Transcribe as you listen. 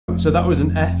out. So that was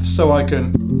an F, so I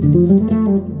can...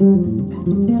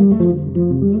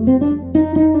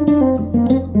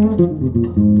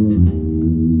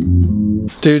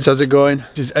 Dudes, how's it going?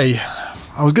 This is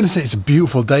I was going to say it's a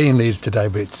beautiful day in Leeds today,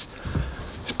 but it's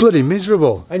bloody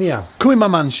miserable. Anyhow, come in my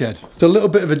man shed. It's a little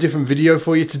bit of a different video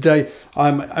for you today.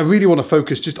 I really want to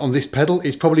focus just on this pedal.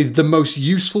 It's probably the most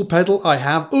useful pedal I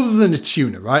have other than a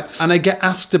tuner, right? And I get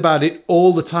asked about it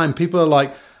all the time. People are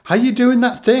like, how are you doing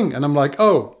that thing? And I'm like,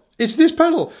 oh, it's this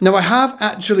pedal. Now, I have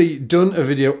actually done a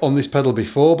video on this pedal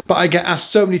before, but I get asked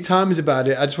so many times about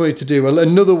it. I just wanted to do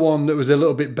another one that was a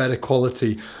little bit better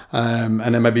quality, and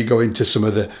then maybe go into some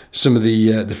of the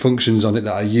functions on it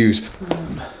that I use.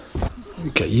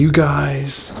 Okay, you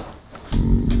guys.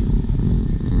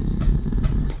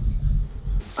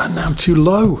 And now I'm too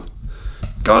low.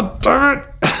 God damn it!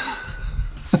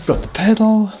 I've got the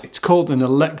pedal. It's called an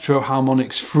Electro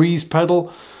Harmonics freeze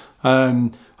pedal.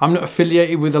 I'm not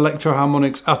affiliated with Electro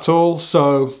Harmonics at all,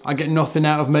 so I get nothing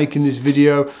out of making this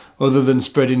video other than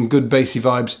spreading good bassy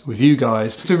vibes with you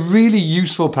guys. It's a really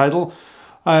useful pedal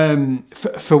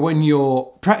for when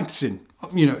you're practicing,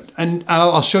 you know, and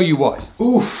I'll show you why.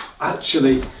 Oof,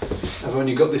 actually, I've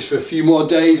only got this for a few more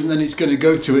days and then it's going to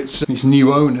go to its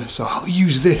new owner, so I'll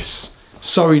use this.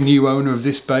 Sorry, new owner of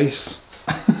this bass.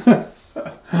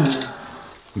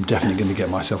 I'm definitely going to get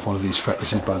myself one of these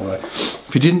fretlesses, by the way.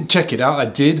 If you didn't check it out, I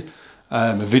did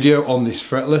a video on this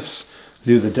fretless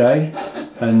the other day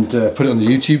and put it on the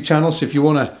YouTube channel. So if you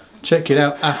want to check it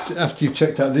out after you've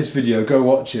checked out this video, go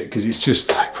watch it, because it's just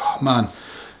like, oh man,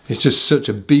 it's just such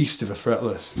a beast of a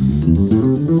fretless.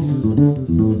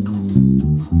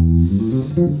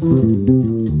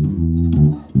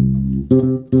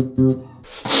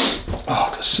 Oh,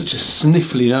 got such a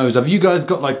sniffly nose. Have you guys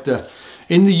got like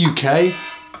in the UK,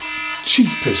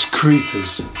 cheapers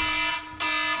creepers.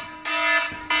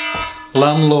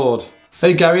 Landlord.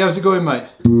 Hey Gary, how's it going, mate?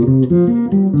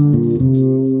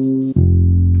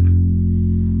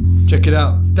 Check it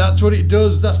out. That's what it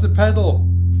does. That's the pedal.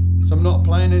 So I'm not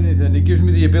playing anything. It gives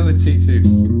me the ability to.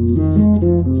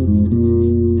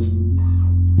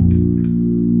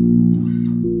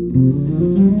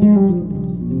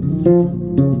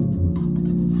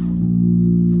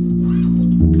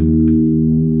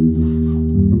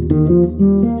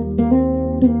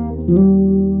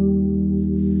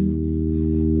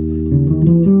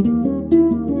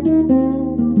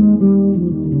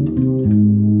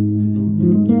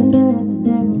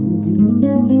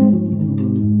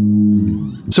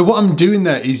 So what I'm doing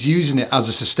there is using it as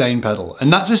a sustain pedal,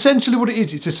 and that's essentially what it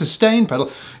is. It's a sustain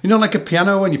pedal. You know, like a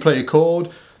piano, when you play a chord,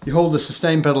 you hold the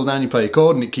sustain pedal down, you play a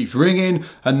chord and it keeps ringing,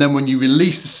 and then when you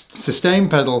release the sustain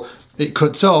pedal, it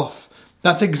cuts off.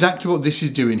 That's exactly what this is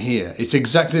doing here. It's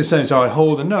exactly the same. So I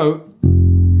hold a note,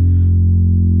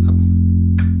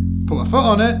 put my foot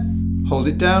on it, hold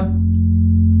it down,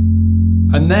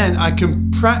 and then I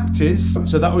can practice.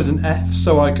 So that was an F,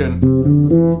 so I can.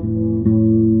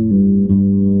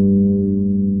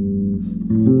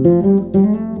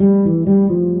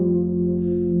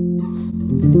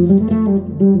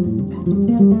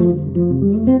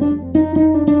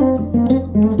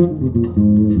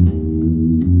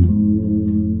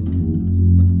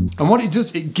 And what it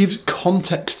does, it gives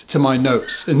context to my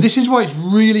notes. And this is why it's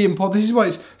really important. This is why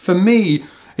it's, for me,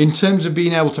 in terms of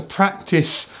being able to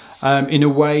practice in a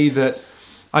way that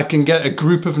I can get a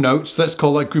group of notes, let's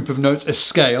call that group of notes a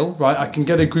scale, right? I can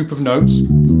get a group of notes.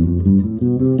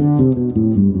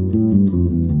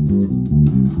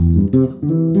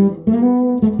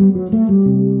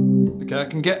 Okay, I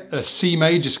can get a C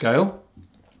major scale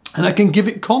and I can give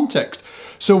it context.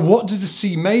 So what does a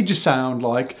C major sound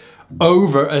like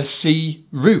over a C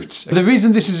root? The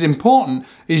reason this is important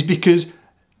is because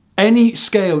any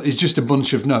scale is just a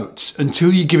bunch of notes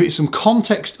until you give it some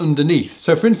context underneath.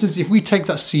 So for instance, if we take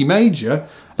that C major,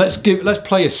 let's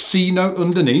play a C note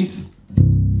underneath.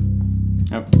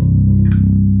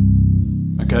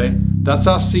 Okay, that's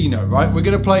our C note, right? We're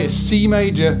going to play a C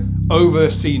major over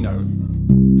a C note.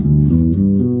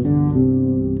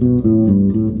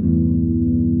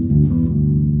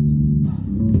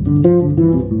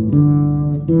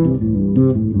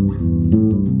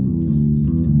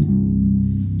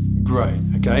 Great,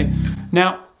 okay.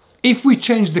 Now, if we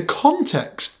change the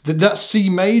context that that C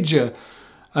major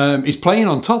is playing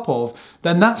on top of,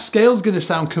 then that scale's going to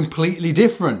sound completely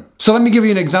different. So let me give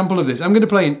you an example of this. I'm going to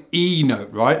play an E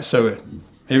note, right? So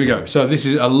here we go. So this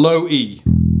is a low E.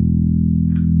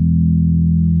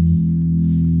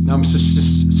 Now I'm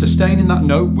sustaining that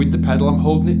note with the pedal, I'm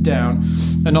holding it down,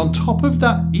 and on top of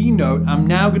that E note, I'm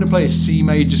now going to play a C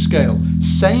major scale.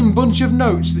 Same bunch of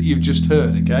notes that you've just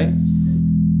heard, okay?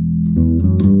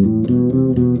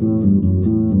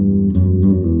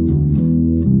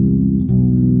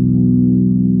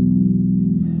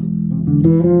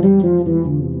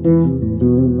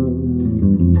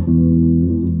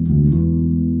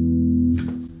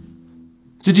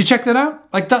 Did you check that out?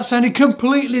 Like, that sounded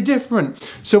completely different.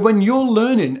 So when you're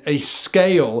learning a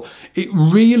scale, it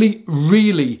really,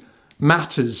 really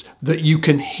matters that you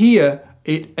can hear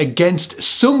it against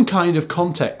some kind of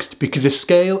context, because a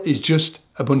scale is just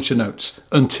a bunch of notes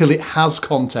until it has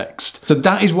context. So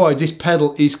that is why this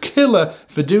pedal is killer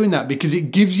for doing that, because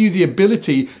it gives you the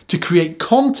ability to create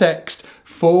context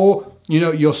for, you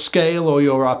know, your scale or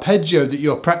your arpeggio that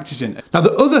you're practicing. Now,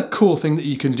 the other cool thing that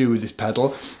you can do with this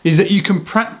pedal is that you can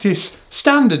practice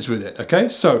standards with it, okay?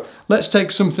 So let's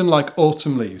take something like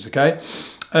Autumn Leaves, okay?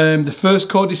 The first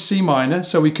chord is C minor,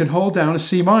 so we can hold down a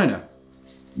C minor.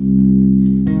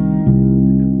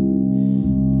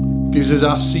 Gives us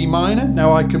our C minor.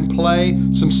 Now I can play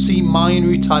some C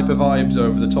minor type of vibes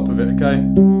over the top of it, okay?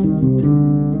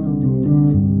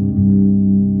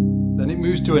 Then it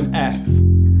moves to an F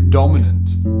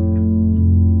dominant.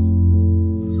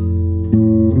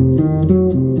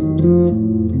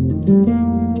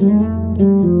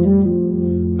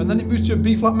 And then it moves to a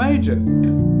B flat major.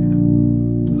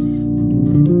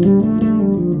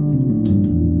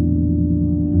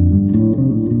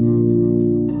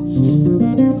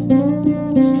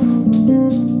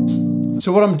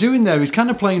 So what I'm doing there is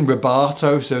kind of playing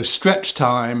rubato, so stretch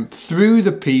time through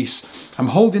the piece. I'm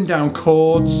holding down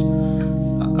chords,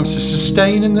 I'm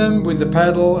sustaining them with the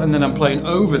pedal, and then I'm playing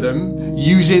over them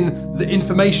using the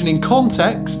information in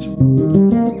context.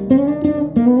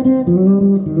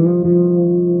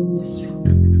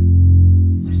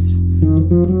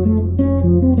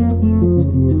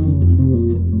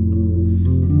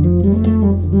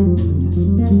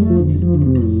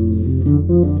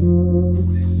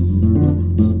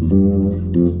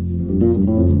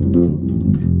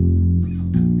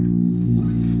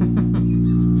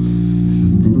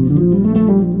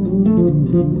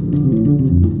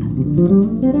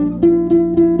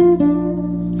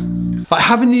 Like,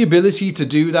 having the ability to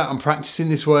do that and practicing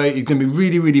this way is going to be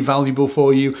really, really valuable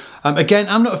for you. Again,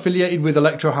 I'm not affiliated with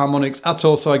Electro Harmonics at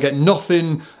all, so I get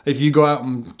nothing if you go out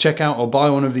and check out or buy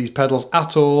one of these pedals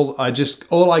at all.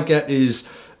 All I get is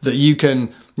that you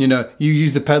can, you know, you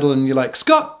use the pedal and you're like,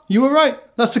 Scott, you were right.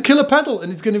 That's a killer pedal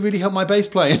and it's going to really help my bass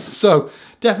playing. So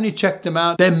definitely check them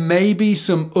out. There may be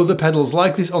some other pedals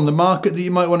like this on the market that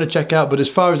you might want to check out, but as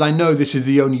far as I know, this is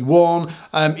the only one.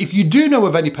 If you do know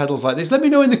of any pedals like this, let me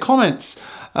know in the comments.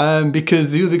 Because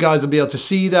the other guys will be able to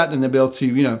see that and they'll be able to,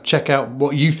 you know, check out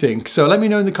what you think. So let me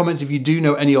know in the comments if you do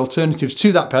know any alternatives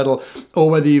to that pedal, or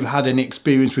whether you've had any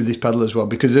experience with this pedal as well,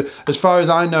 because as far as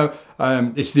I know,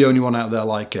 it's the only one out there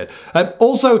like it.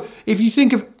 Also, if you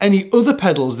think of any other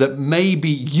pedals that may be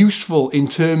useful in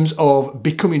terms of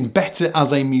becoming better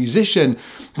as a musician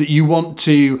that you want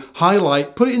to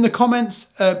highlight, put it in the comments.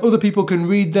 Other people can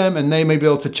read them and they may be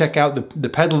able to check out the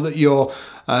pedal that you're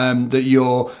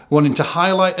wanting to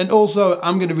highlight. And also,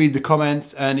 I'm going to read the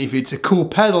comments, and if it's a cool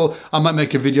pedal, I might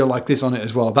make a video like this on it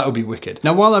as well. That would be wicked.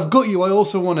 Now, while I've got you, I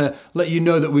also want to let you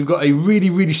know that we've got a really,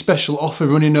 really special offer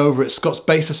running over at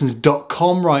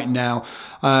scottsbasslessons.com right now.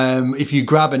 If you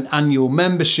grab an annual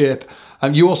membership,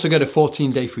 you also get a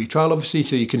 14-day free trial, obviously,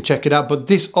 so you can check it out. But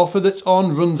this offer that's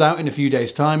on runs out in a few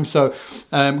days' time. So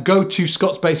go to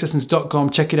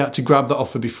scottsbasslessons.com, check it out to grab that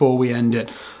offer before we end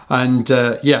it. And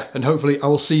yeah, and hopefully I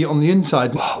will see you on the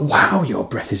inside. Wow, your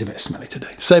breath is a bit smelly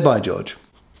today. Say bye, George.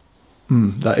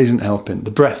 That isn't helping.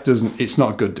 The breath doesn't, it's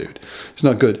not good, dude. It's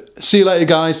not good. See you later,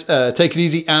 guys. Take it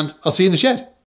easy, and I'll see you in the shed.